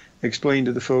please explain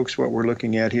to the folks what we're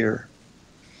looking at here.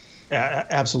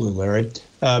 Absolutely, Larry.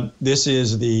 This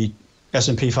is the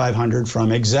S&P 500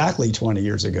 from exactly 20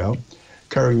 years ago,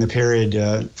 covering the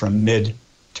period from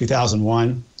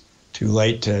mid-2001 to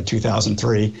late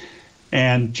 2003.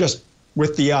 And just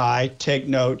with the eye, take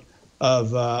note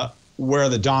of where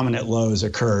the dominant lows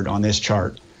occurred on this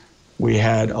chart. We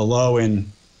had a low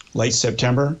in late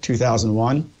September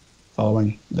 2001,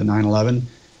 following the 9/11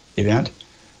 event.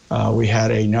 We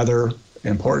had another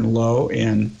important low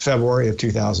in February of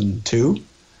 2002,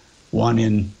 one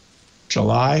in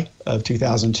July of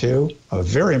 2002, a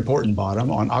very important bottom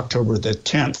on October the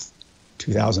 10th,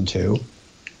 2002,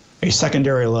 a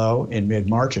secondary low in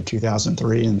mid-March of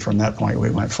 2003, and from that point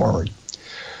we went forward.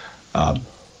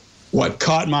 What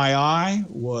caught my eye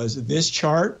was this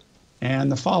chart and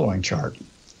the following chart,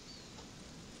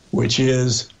 which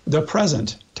is the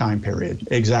present time period,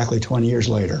 exactly 20 years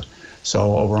later.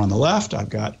 So over on the left, I've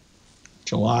got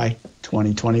July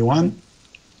 2021,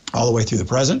 all the way through the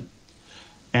present.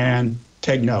 And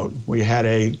take note, we had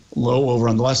a low over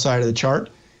on the left side of the chart.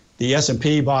 The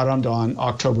S&P bottomed on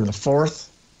October the 4th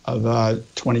of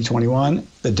 2021.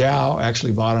 The Dow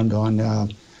actually bottomed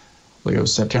on it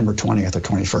was September 20th or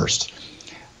 21st.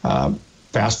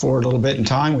 Fast forward a little bit in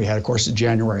time, we had, of course, a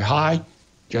January high,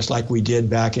 just like we did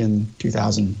back in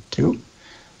 2002.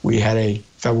 We had a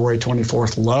February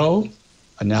 24th low,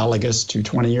 analogous to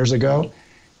 20 years ago.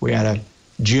 We had a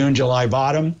June, July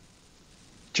bottom,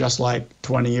 just like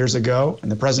 20 years ago. In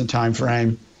the present time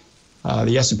frame,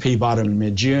 the S&P bottomed in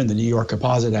mid-June. The New York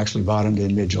Composite actually bottomed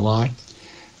in mid-July.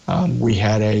 We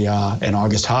had an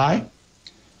August high.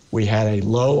 We had a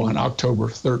low on October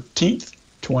 13th,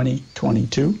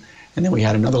 2022. And then we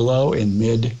had another low in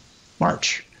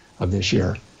mid-March of this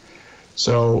year.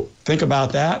 So think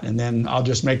about that, and then I'll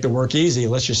just make the work easy.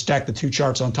 Let's just stack the two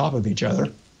charts on top of each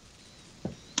other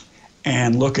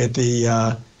and look at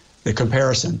the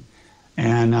comparison.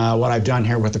 And what I've done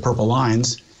here with the purple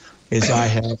lines is I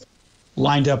have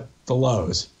lined up the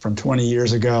lows from 20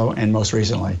 years ago and most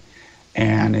recently.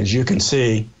 And as you can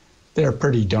see, they're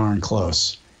pretty darn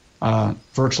close,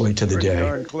 virtually to the day. Pretty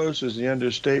darn close is the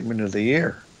understatement of the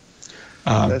year.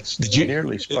 That's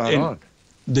nearly spot on.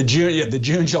 The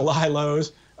June, July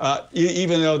lows,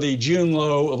 even though the June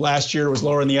low of last year was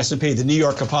lower in the S&P, the New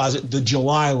York Composite, the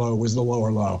July low was the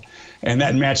lower low. And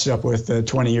that matched up with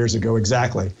 20 years ago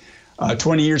exactly.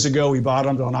 20 years ago, we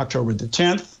bottomed on October the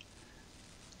 10th.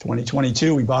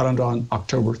 2022, we bottomed on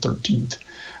October 13th.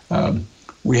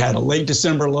 We had a late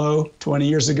December low 20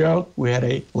 years ago. We had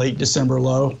a late December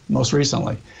low most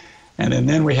recently. And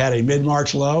then we had a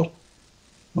mid-March low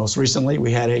Most recently,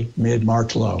 we had a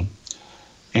mid-March low.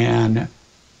 And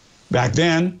back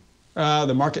then,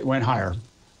 the market went higher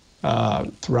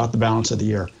throughout the balance of the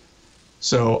year.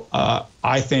 So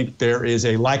I think there is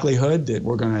a likelihood that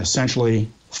we're going to essentially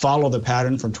follow the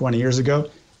pattern from 20 years ago.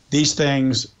 These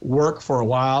things work for a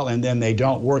while and then they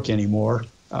don't work anymore,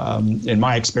 in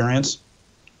my experience.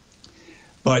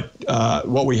 But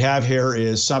what we have here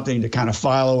is something to kind of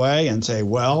file away and say,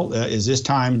 well, is this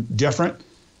time different?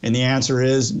 And the answer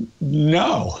is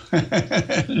no.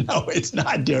 No, it's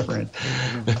not different.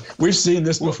 We've seen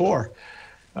this before.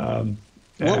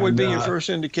 What would be your first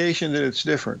indication that it's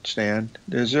different, Stan?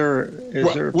 Is there a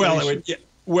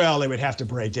it would have to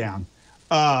break down.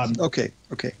 Okay.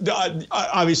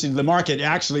 Obviously, the market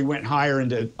actually went higher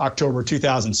into October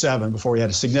 2007 before we had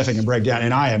a significant breakdown,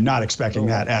 and I am not expecting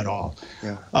that at all.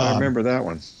 Yeah, I remember that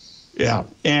one. Yeah,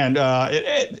 and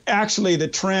actually the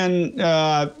trend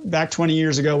back 20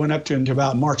 years ago went up into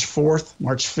about March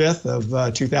 5th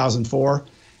of 2004,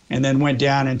 and then went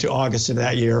down into August of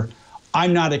that year.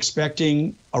 I'm not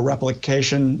expecting a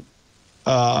replication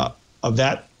of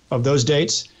those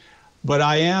dates, but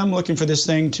I am looking for this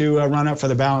thing to run up for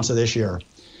the balance of this year.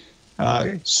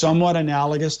 Somewhat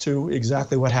analogous to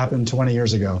exactly what happened 20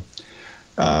 years ago.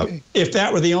 If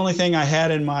that were the only thing I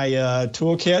had in my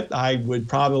toolkit, I would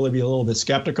probably be a little bit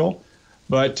skeptical.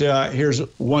 But here's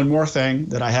one more thing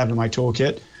that I have in my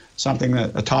toolkit,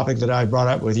 a topic that I've brought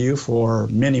up with you for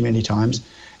many, many times,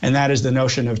 and that is the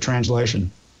notion of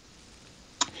translation.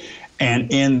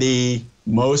 And in the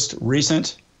most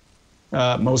recent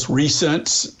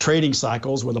trading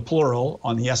cycles with a plural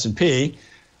on the S&P,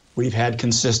 we've had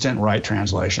consistent right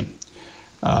translation.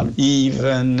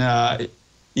 Even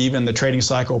the trading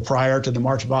cycle prior to the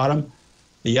March bottom,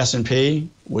 the S&P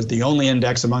was the only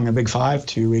index among the big five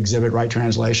to exhibit right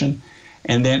translation.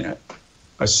 And then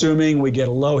assuming we get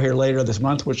a low here later this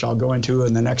month, which I'll go into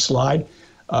in the next slide,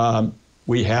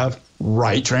 we have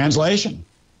right translation.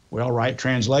 Well, right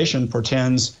translation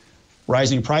portends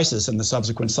rising prices in the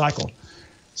subsequent cycle.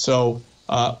 So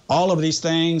all of these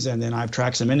things, and then I've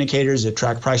tracked some indicators that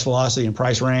track price velocity and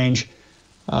price range.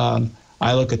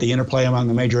 I look at the interplay among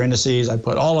the major indices. I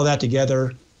put all of that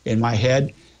together in my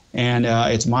head, and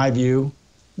it's my view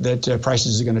that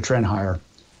prices are going to trend higher.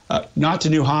 Not to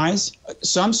new highs.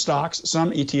 Some stocks,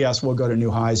 some ETFs will go to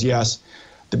new highs, yes.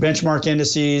 The benchmark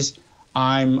indices,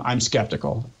 I'm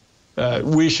skeptical.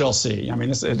 We shall see. I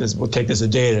mean, we'll take this a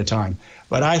day at a time.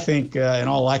 But I think, in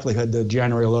all likelihood, the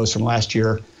January lows from last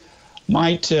year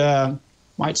might serve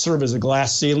as a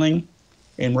glass ceiling,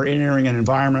 and we're entering an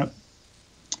environment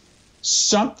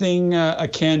something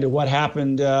akin to what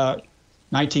happened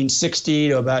 1960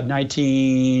 to about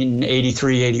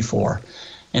 1983, 84.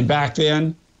 And back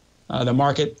then, the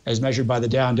market, as measured by the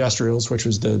Dow Industrials, which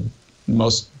was the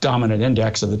most dominant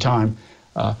index of the time,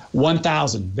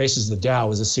 1,000 bases the Dow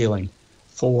was a ceiling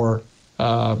for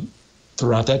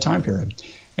throughout that time period.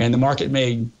 And the market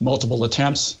made multiple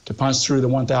attempts to punch through the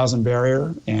 1,000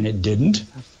 barrier, and it didn't.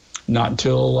 Not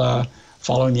until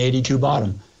following the 82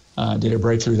 bottom did it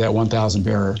break through that 1,000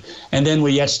 barrier. And then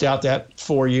we etched out that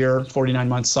 4-year,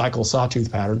 49-month cycle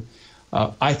sawtooth pattern.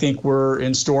 I think we're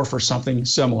in store for something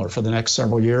similar for the next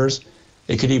several years.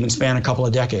 It could even span a couple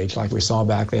of decades like we saw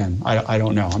back then. I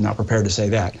don't know. I'm not prepared to say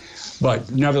that.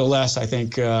 But nevertheless, I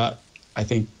think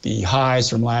the highs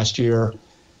from last year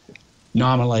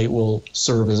nominally will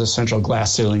serve as a central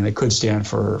glass ceiling that could stand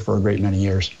for a great many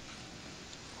years.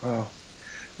 Wow.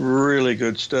 Really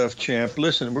good stuff, champ.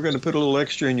 Listen, we're going to put a little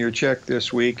extra in your check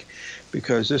this week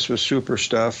because this was super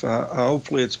stuff.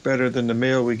 Hopefully it's better than the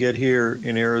mail we get here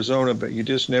in Arizona, but you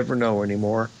just never know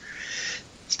anymore.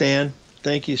 Stan,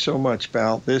 thank you so much,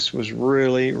 pal. This was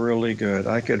really, really good.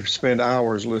 I could spend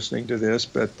hours listening to this,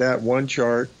 but that one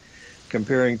chart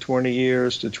comparing 20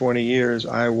 years to 20 years,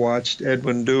 I watched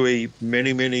Edwin Dewey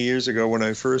many, many years ago when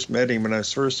I first met him, when I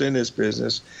was first in this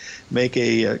business, make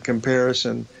a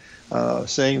comparison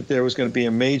saying that there was going to be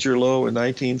a major low in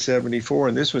 1974,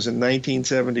 and this was in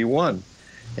 1971.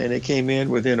 And it came in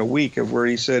within a week of where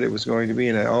he said it was going to be,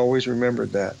 and I always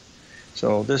remembered that.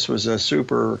 So this was a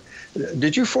super...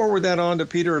 Did you forward that on to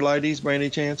Peter Elides by any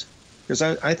chance? Because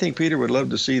I think Peter would love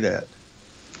to see that.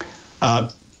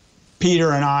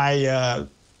 Peter and I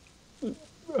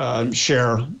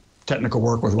share technical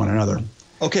work with one another.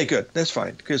 Okay, good. That's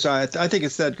fine, because I think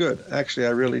it's that good. Actually,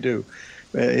 I really do.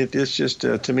 It's just,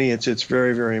 to me, it's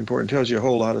very, very important. It tells you a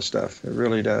whole lot of stuff. It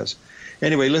really does.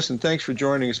 Anyway, listen, thanks for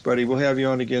joining us, buddy. We'll have you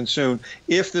on again soon.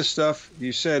 If this stuff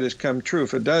you said has come true,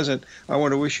 if it doesn't, I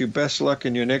want to wish you best luck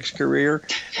in your next career,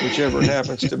 whichever it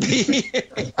happens to be.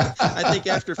 I think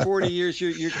after 40 years,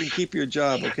 you can keep your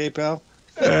job. Okay, pal?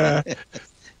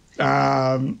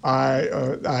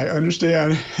 I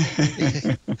understand.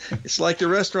 It's like the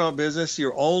restaurant business.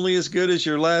 You're only as good as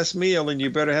your last meal, and you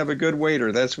better have a good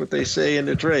waiter. That's what they say in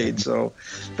the trade. So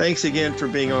thanks again for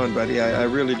being on, buddy. I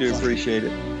really do appreciate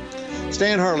it.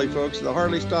 Stan Harley, folks, the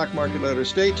Harley Stock Market Letter.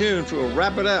 Stay tuned for we'll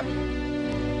wrap it up.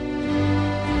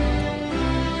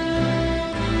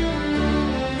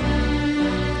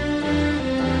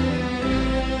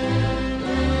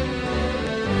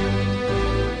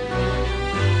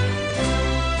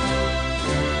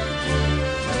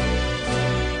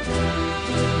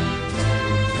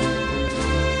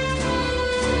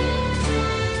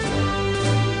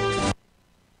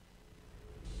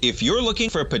 If you're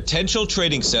looking for potential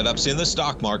trading setups in the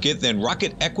stock market, then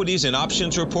Rocket Equities and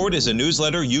Options Report is a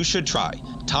newsletter you should try.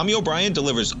 Tommy O'Brien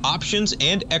delivers options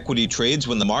and equity trades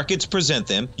when the markets present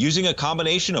them, using a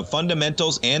combination of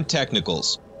fundamentals and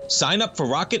technicals. Sign up for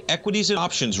Rocket Equities and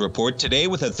Options Report today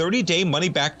with a 30-day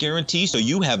money-back guarantee, so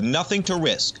you have nothing to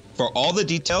risk. For all the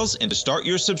details and to start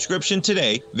your subscription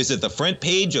today, visit the front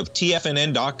page of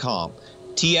TFNN.com.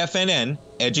 TFNN,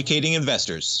 educating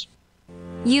investors.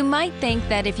 You might think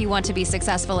that if you want to be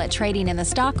successful at trading in the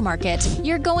stock market,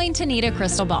 you're going to need a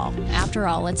crystal ball. After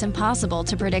all, it's impossible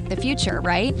to predict the future,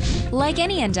 right? Like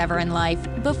any endeavor in life,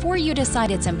 before you decide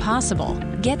it's impossible,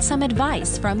 get some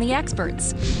advice from the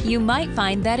experts. You might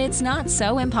find that it's not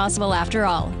so impossible after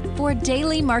all. For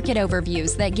daily market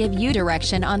overviews that give you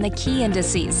direction on the key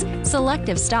indices,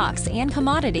 selective stocks, and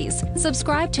commodities,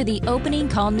 subscribe to the Opening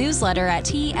Call newsletter at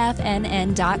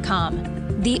TFNN.com.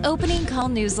 The Opening Call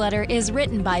newsletter is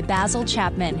written by Basil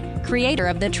Chapman, creator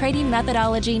of the trading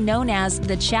methodology known as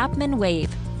the Chapman Wave.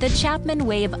 The Chapman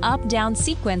Wave up-down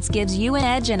sequence gives you an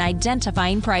edge in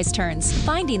identifying price turns,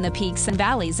 finding the peaks and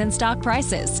valleys in stock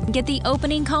prices. Get the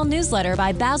Opening Call newsletter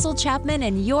by Basil Chapman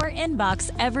in your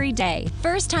inbox every day.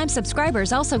 First-time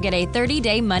subscribers also get a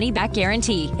 30-day money-back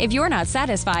guarantee. If you're not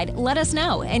satisfied, let us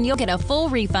know, and you'll get a full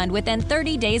refund within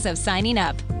 30 days of signing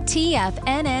up.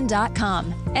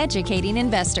 TFNN.com, educating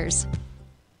investors.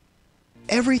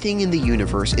 Everything in the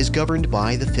universe is governed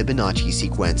by the Fibonacci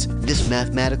sequence. This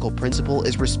mathematical principle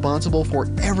is responsible for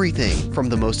everything from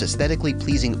the most aesthetically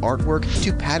pleasing artwork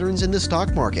to patterns in the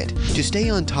stock market. To stay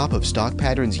on top of stock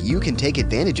patterns you can take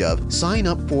advantage of, sign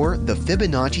up for the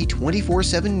Fibonacci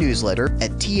 24/7 newsletter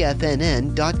at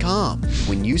TFNN.com.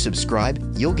 When you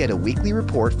subscribe, you'll get a weekly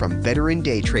report from veteran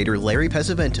day trader Larry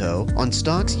Pesavento on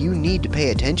stocks you need to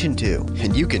pay attention to.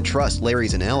 And you can trust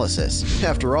Larry's analysis.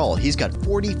 After all, he's got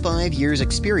 45 years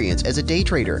experience as a day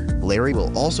trader. Larry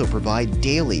will also provide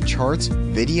daily charts,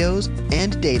 videos,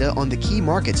 and data on the key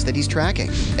markets that he's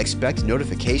tracking. Expect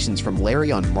notifications from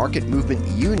Larry on market movement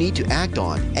you need to act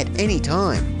on at any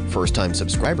time. First-time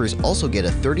subscribers also get a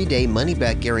 30-day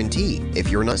money-back guarantee. If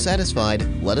you're not satisfied,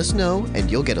 let us know and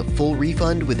you'll get a full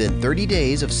refund within 30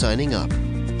 days of signing up.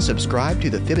 Subscribe to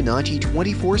the Fibonacci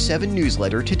 24/7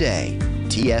 newsletter today.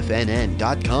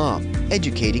 TFNN.com,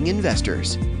 educating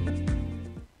investors.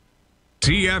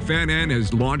 TFNN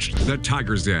has launched the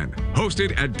Tiger's Den.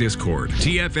 Hosted at Discord,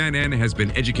 TFNN has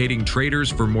been educating traders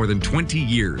for more than 20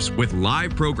 years with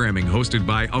live programming hosted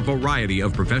by a variety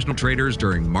of professional traders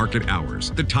during market hours.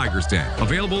 The Tiger's Den,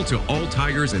 available to all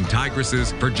tigers and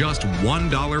tigresses for just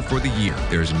 $1 for the year.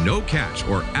 There's no catch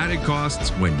or added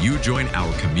costs when you join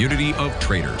our community of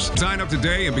traders. Sign up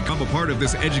today and become a part of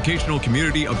this educational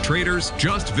community of traders.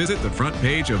 Just visit the front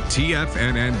page of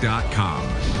TFNN.com.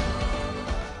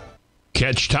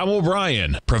 Catch Tom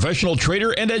O'Brien, professional trader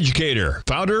and educator,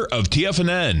 founder of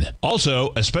TFNN.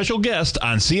 Also, a special guest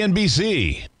on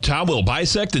CNBC. Tom will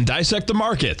bisect and dissect the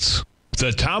markets.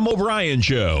 The Tom O'Brien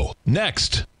Show,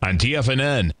 next on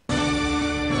TFNN.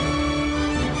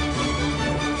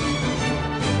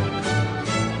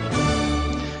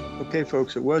 Okay,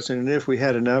 folks, it wasn't an if we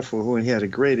had enough when we had a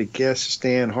great guest,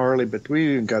 Stan Harley, but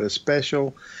we even got a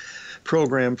special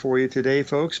program for you today,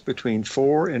 folks. Between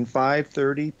 4 and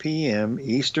 5:30 p.m.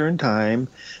 Eastern Time,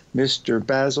 Mr.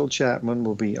 Basil Chapman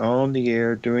will be on the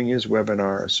air doing his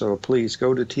webinar. So please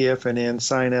go to TFNN,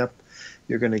 sign up.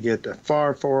 You're going to get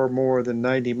far, far more than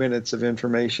 90 minutes of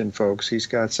information, folks. He's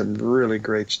got some really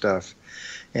great stuff,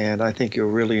 and I think you'll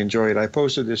really enjoy it. I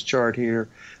posted this chart here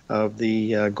of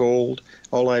the gold.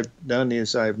 All I've done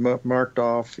is I've marked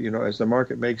off, as the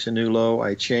market makes a new low,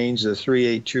 I change the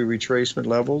 382 retracement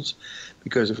levels,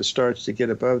 because if it starts to get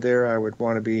above there, I would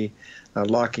want to be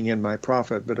locking in my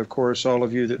profit. But of course, all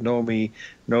of you that know me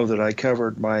know that I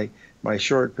covered my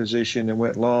short position and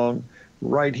went long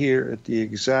right here at the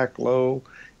exact low,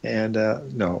 And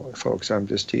no, folks, I'm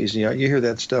just teasing you. You hear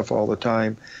that stuff all the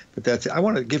time, but I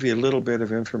want to give you a little bit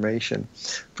of information.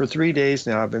 For 3 days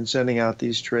now, I've been sending out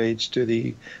these trades to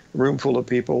the room full of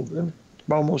people,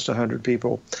 almost 100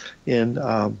 people in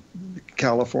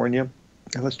California.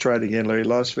 And let's try it again, Larry.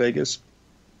 Las Vegas.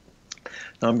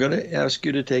 Now, I'm going to ask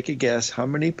you to take a guess how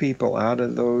many people out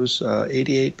of those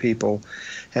 88 people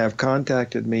have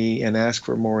contacted me and asked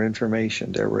for more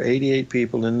information. There were 88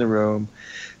 people in the room.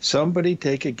 Somebody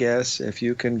take a guess if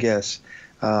you can guess.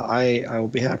 I will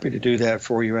be happy to do that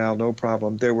for you, Al, no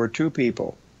problem. There were 2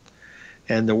 people.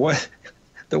 And the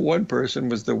one person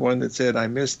was the one that said, I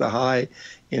missed the high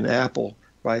in Apple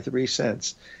by 3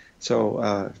 cents.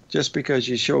 So just because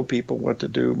you show people what to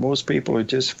do, most people are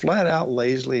just flat out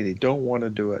lazily. They don't want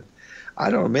to do it. I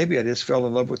don't know. Maybe I just fell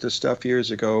in love with this stuff years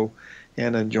ago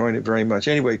and enjoying it very much.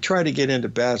 Anyway, try to get into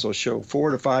Basil's show, 4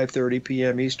 to 5:30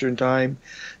 p.m. Eastern Time.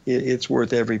 It's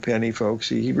worth every penny, folks.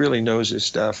 He really knows his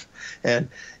stuff. And,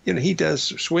 he does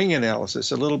swing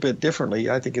analysis a little bit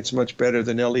differently. I think it's much better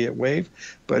than Elliott Wave,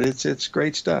 but it's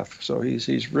great stuff. So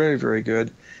he's very, very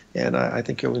good. And I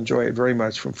think you'll enjoy it very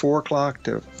much from 4 o'clock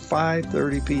to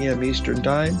 5:30 p.m. Eastern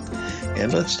Time.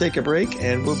 And let's take a break,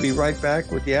 and we'll be right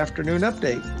back with the afternoon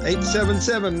update.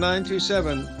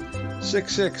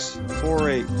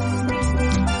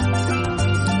 877-927-6648.